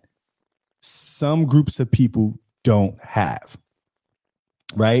that some groups of people don't have.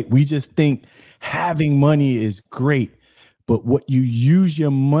 Right? We just think having money is great, but what you use your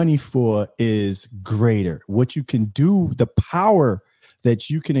money for is greater. What you can do, the power that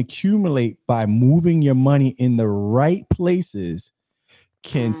you can accumulate by moving your money in the right places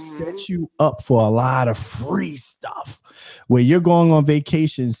can set you up for a lot of free stuff where you're going on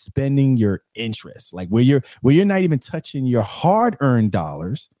vacation, spending your interest, like where you're not even touching your hard-earned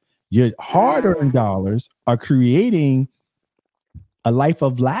dollars. Your hard-earned dollars are creating a life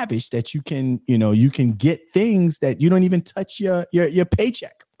of lavish that you can get things that you don't even touch your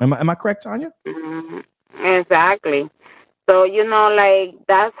paycheck. Am I correct, Tanya? Exactly. So, like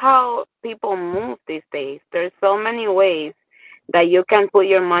that's how people move these days. There's so many ways that you can put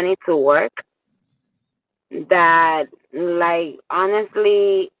your money to work that, like,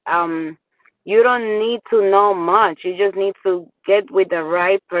 honestly, you don't need to know much. You just need to get with the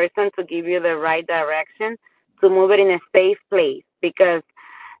right person to give you the right direction to move it in a safe place. Because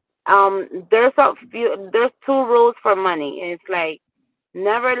there's 2 rules for money. It's like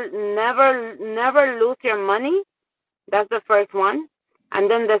never lose your money. That's the first one. And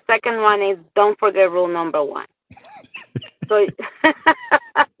then the second one is don't forget rule number 1. So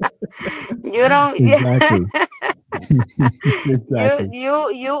you don't Exactly. Exactly.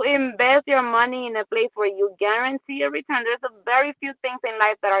 you invest your money in a place where you guarantee a return. There's a very few things in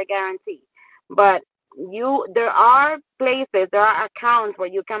life that are guaranteed, but there are places, there are accounts where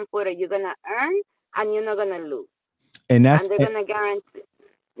you can put it. You're gonna earn and you're not gonna lose, And and they're gonna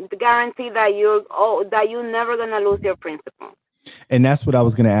guarantee that you're never gonna lose your principal. And that's what I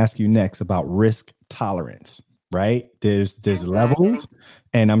was going to ask you next about risk tolerance, right? There's Exactly. levels,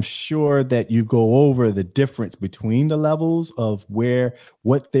 and I'm sure that you go over the difference between the levels of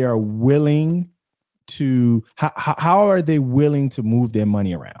what they are willing to, how are they willing to move their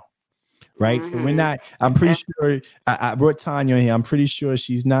money around? Right. So we're not, I'm pretty sure I brought Tanya here. I'm pretty sure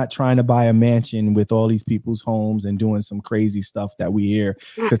she's not trying to buy a mansion with all these people's homes and doing some crazy stuff that we hear.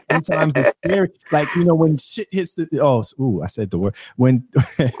 Because sometimes it's scary. Like, when shit hits I said the word. When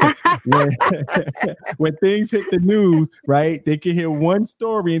when things hit the news, right? They can hear one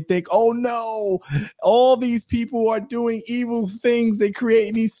story and think, oh no, all these people are doing evil things. They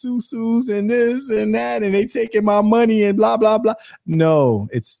create these susus and this and that, and they taking my money and blah, blah, blah. No,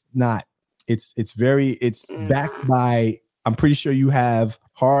 it's not. It's backed by, I'm pretty sure you have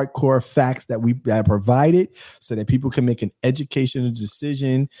hardcore facts that are provided so that people can make an educational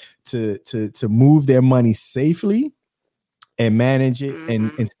decision to move their money safely and manage it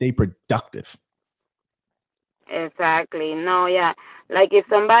and stay productive. Exactly. No, yeah. Like if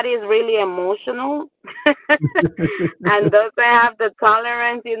somebody is really emotional and doesn't have the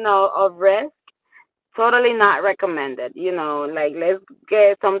tolerance, of risk, totally not recommended. Like let's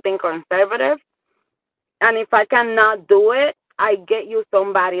get something conservative. And if I cannot do it, I get you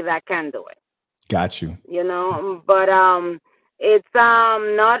somebody that can do it. Got you. But it's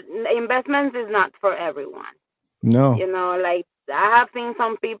not, investments is not for everyone. No. Like I have seen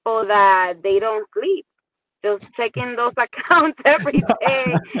some people that they don't sleep, just checking those accounts every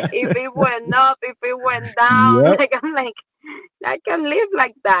day. If it went up, if it went down, Yep. like I'm like, I can live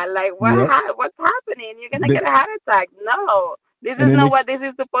like that. Like what's happening? You're gonna get a heart attack. No, this is not what this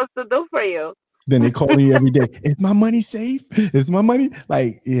is supposed to do for you. Then they call me every day. Is my money safe? Is my money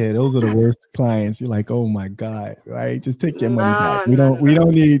like? Yeah, those are the worst clients. You're like, oh my god, right? Just take your money back. We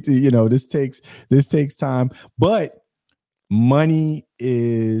don't need to. This takes time, but money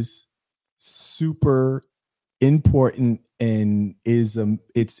is super important and is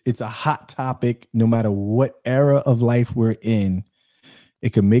it's a hot topic no matter what era of life we're in.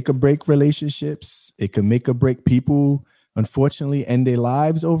 It can make or break relationships. It can make or break people. Unfortunately, end their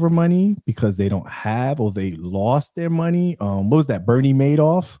lives over money because they don't have or they lost their money. What was that? Bernie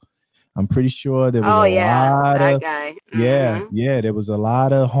Madoff. I'm pretty sure there was lot of guy. Yeah. There was a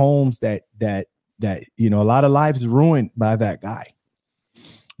lot of homes that a lot of lives ruined by that guy.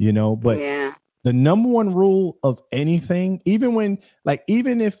 But the number one rule of anything, even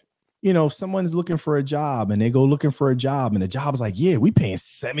if someone's looking for a job and they go looking for a job and the job's like, yeah, we paying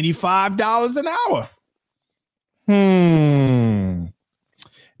 $75 an hour.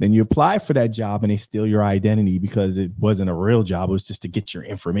 Then you apply for that job and they steal your identity because it wasn't a real job. It was just to get your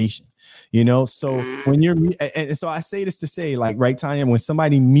information, So when and so I say this to say, like, right, Tanya, when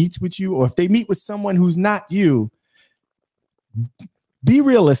somebody meets with you or if they meet with someone who's not you, be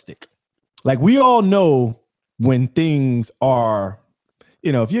realistic. Like we all know when things are,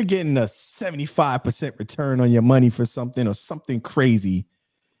 if you're getting a 75% return on your money for something or something crazy,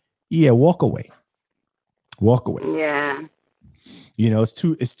 walk away. Yeah. It's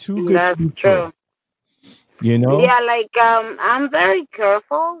too good. That's to be true. Yeah, like I'm very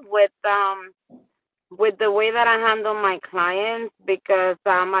careful with the way that I handle my clients because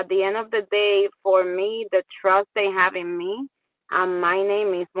at the end of the day, for me, the trust they have in me and my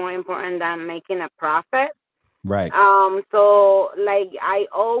name is more important than making a profit. Right. So like I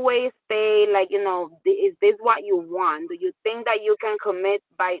always say, like, is this what you want? Do you think that you can commit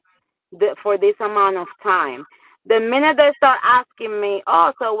for this amount of time? The minute they start asking me,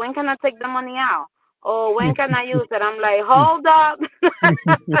 oh, so when can I take the money out? Or when can I use it? I'm like, hold up.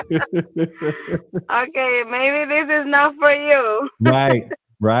 Okay, maybe this is not for you. Right.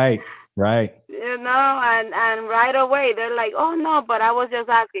 And right away they're like, oh no, but I was just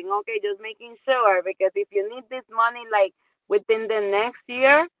asking. Okay, just making sure, because if you need this money like within the next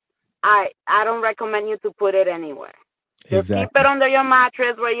year, I don't recommend you to put it anywhere. Just keep it under your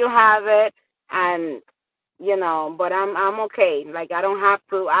mattress where you have it, and but I'm okay. Like I don't have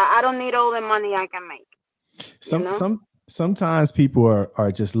to. I don't need all the money I can make. Sometimes people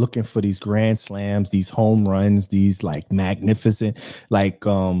are just looking for these grand slams, these home runs, these like magnificent, like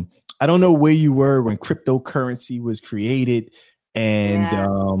I don't know where you were when cryptocurrency was created. And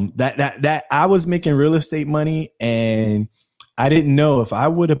Yeah. that I was making real estate money, and I didn't know if I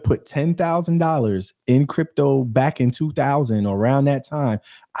would have put $10,000 in crypto back in 2000 or around that time,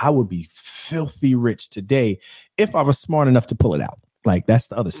 I would be filthy rich today if I was smart enough to pull it out. Like that's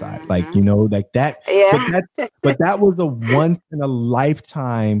the other side. Like, you know, like that. Yeah. But that was a once in a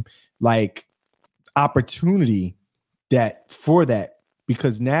lifetime like opportunity that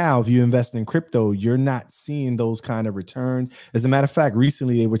because now if you invest in crypto, you're not seeing those kind of returns. As a matter of fact,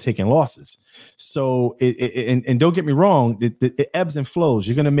 recently they were taking losses. So and don't get me wrong, it ebbs and flows.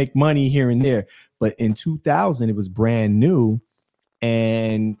 You're going to make money here and there. But in 2000, it was brand new.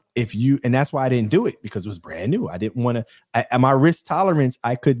 And that's why I didn't do it, because it was brand new. I didn't want to, at my risk tolerance,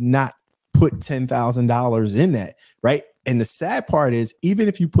 I could not put $10,000 in that. Right. And the sad part is, even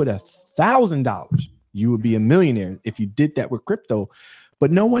if you put $1,000, you would be a millionaire if you did that with crypto,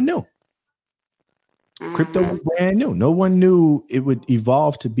 but no one knew. Crypto was brand new. No one knew it would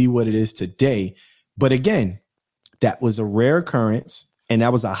evolve to be what it is today. But again, that was a rare occurrence, and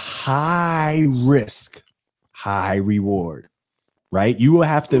that was a high risk, high reward, right? You will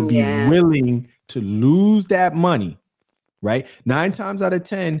have to be willing to lose that money, right? 9 times out of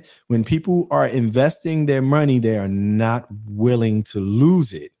 10, when people are investing their money, they are not willing to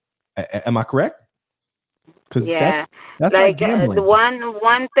lose it. Am I correct? Because that's like gambling.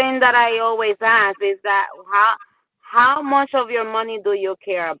 One thing that I always ask is that how much of your money do you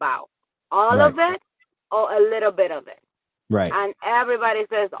care about? All of it or a little bit of it? Right. And everybody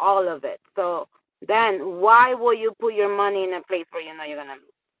says all of it. So then why will you put your money in a place where you know you're gonna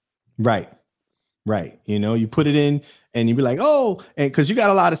lose? Right. You know, you put it in and you be like, oh, and because you got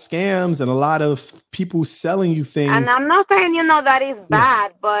a lot of scams and a lot of people selling you things. And I'm not saying, that is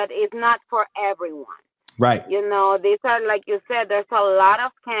bad, but it's not for everyone. Right. These are, like you said, there's a lot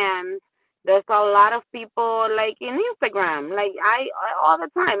of scams. There's a lot of people like in Instagram. Like I all the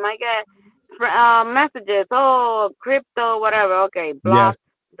time I get messages, oh, crypto, whatever. Okay, block. Yes.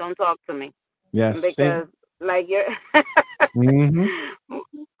 Don't talk to me. Yes. Because like you're.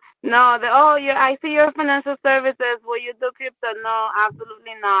 No, I see your financial services. Will you do crypto? No,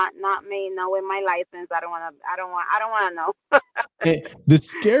 absolutely not. Not me. No, with my license, I don't want to know.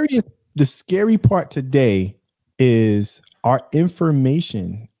 The scary part today is our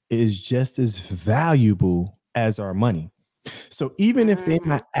information is just as valuable as our money. So even if they're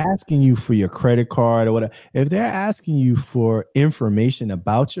not asking you for your credit card or whatever, if they're asking you for information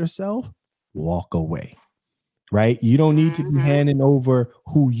about yourself, walk away. Right? You don't need to be handing over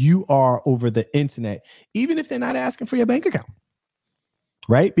who you are over the internet, even if they're not asking for your bank account.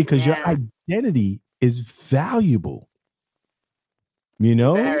 Right? Because your identity is valuable.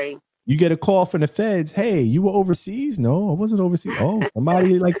 Very. You get a call from the feds. Hey, you were overseas? No, I wasn't overseas. Oh,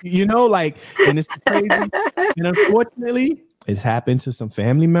 somebody and it's crazy. And unfortunately, it happened to some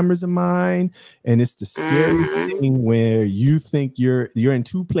family members of mine. And it's the scary thing where you think you're in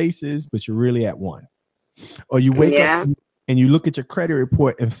 2 places, but you're really at 1. Or you wake up and you look at your credit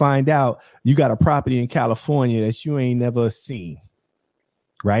report and find out you got a property in California that you ain't never seen.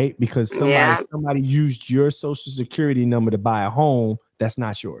 Right? Because somebody used your social security number to buy a home that's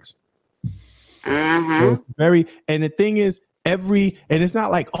not yours. So it's and the thing is, and it's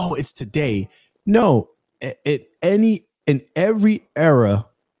not like, oh, it's today. No, in every era,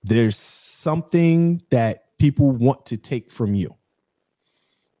 there's something that people want to take from you.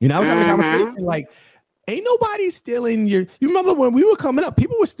 I was having a conversation like, ain't nobody stealing you remember when we were coming up,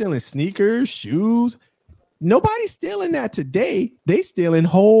 people were stealing sneakers, shoes. Nobody's stealing that today. They stealing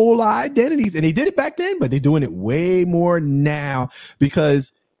whole identities, and they did it back then, but they're doing it way more now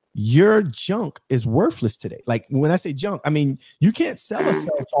because your junk is worthless today. Like when I say junk, I mean, you can't sell a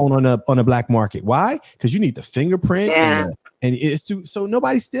cell phone on a black market. Why? Because you need the fingerprint and it's so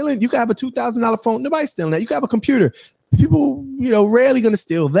nobody's stealing. You can have a $2,000 phone. Nobody's stealing that. You can have a computer. People, rarely going to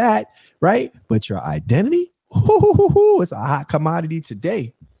steal that, right? But your identity, it's a hot commodity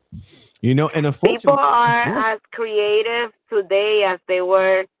today. And unfortunately, people are as creative today as they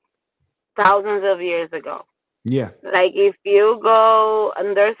were thousands of years ago. Yeah. Like if you go,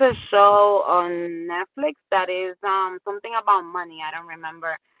 and there's a show on Netflix that is something about money. I don't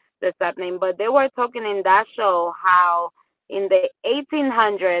remember the exact name, but they were talking in that show how in the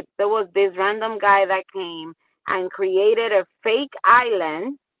 1800s there was this random guy that came and created a fake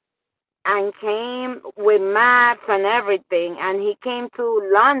island and came with maps and everything, and he came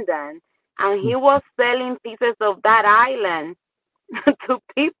to London and he was selling pieces of that island to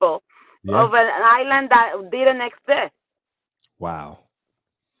people. Of an island that didn't exist. Wow.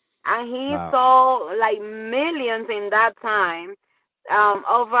 And he sold like millions in that time.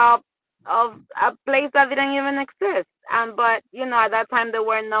 Over of a place that didn't even exist. And but at that time there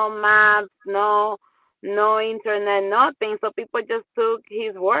were no maps, no internet, nothing. So people just took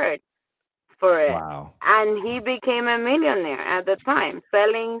his word for it, Wow. and he became a millionaire at the time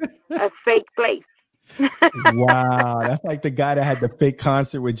selling a fake place. Wow. That's like the guy that had the fake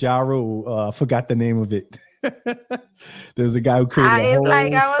concert with Ja Rule. Forgot the name of it. There's a guy who created a It's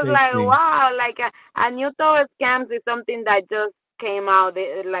like whole I was fake like, thing. wow, like and you thought scams is something that just came out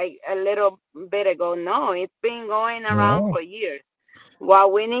like a little bit ago. No, it's been going around Yeah. for years.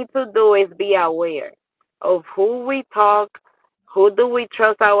 What we need to do is be aware of who we talk, who do we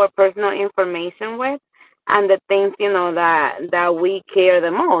trust our personal information with, and the things that we care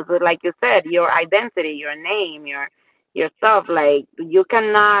the most. Like you said, your identity, your name, your stuff. Like you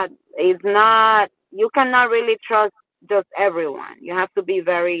cannot really trust just everyone. You have to be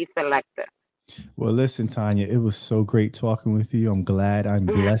very selective. Well, listen, Tanya, it was so great talking with you. I'm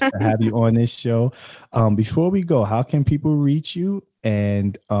blessed to have you on this show. Before we go, how can people reach you?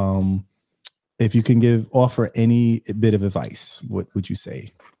 And if you can offer any bit of advice, what would you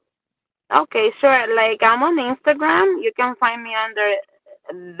say? Okay, sure. Like I'm on Instagram. You can find me under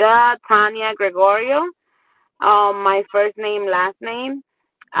the Tanya Gregorio. My first name, last name.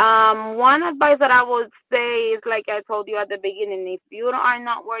 One advice that I would say is like I told you at the beginning, if you are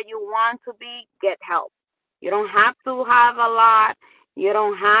not where you want to be, get help. You don't have to have a lot. You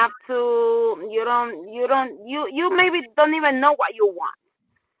don't have to, you maybe don't even know what you want.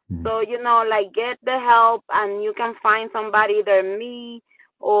 Hmm. So, like get the help and you can find somebody, either me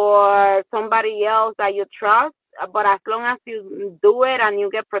or somebody else that you trust. But as long as you do it and you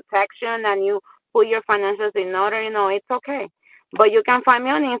get protection and you put your financials in order, it's okay. But you can find me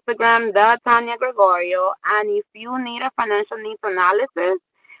on Instagram, the Tanya Gregorio. And if you need a financial needs analysis,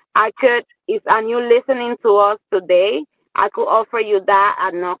 I could, if and you listening to us today, I could offer you that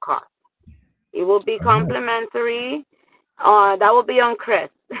at no cost. It will be All right. complimentary. That will be on Chris.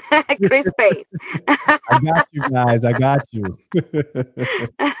 Chris Face. I got you guys. I got you.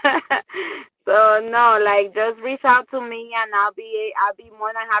 So no, like just reach out to me and I'll be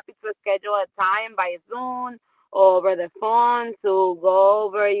more than happy to schedule a time by Zoom or over the phone to go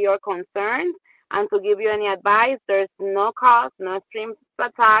over your concerns and to give you any advice. There's no cost, no strings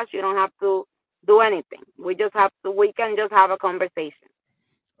attached. You don't have to do anything. We can just have a conversation.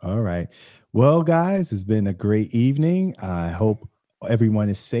 All right. Well, guys, it's been a great evening. I hope everyone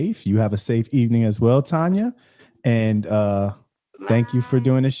is safe. You have a safe evening as well, Tanya. And thank you for Bye.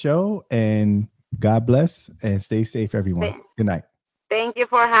 doing the show. And God bless and stay safe, everyone. Th- Good night. Thank you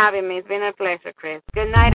for having me. It's been a pleasure, Chris. Good night.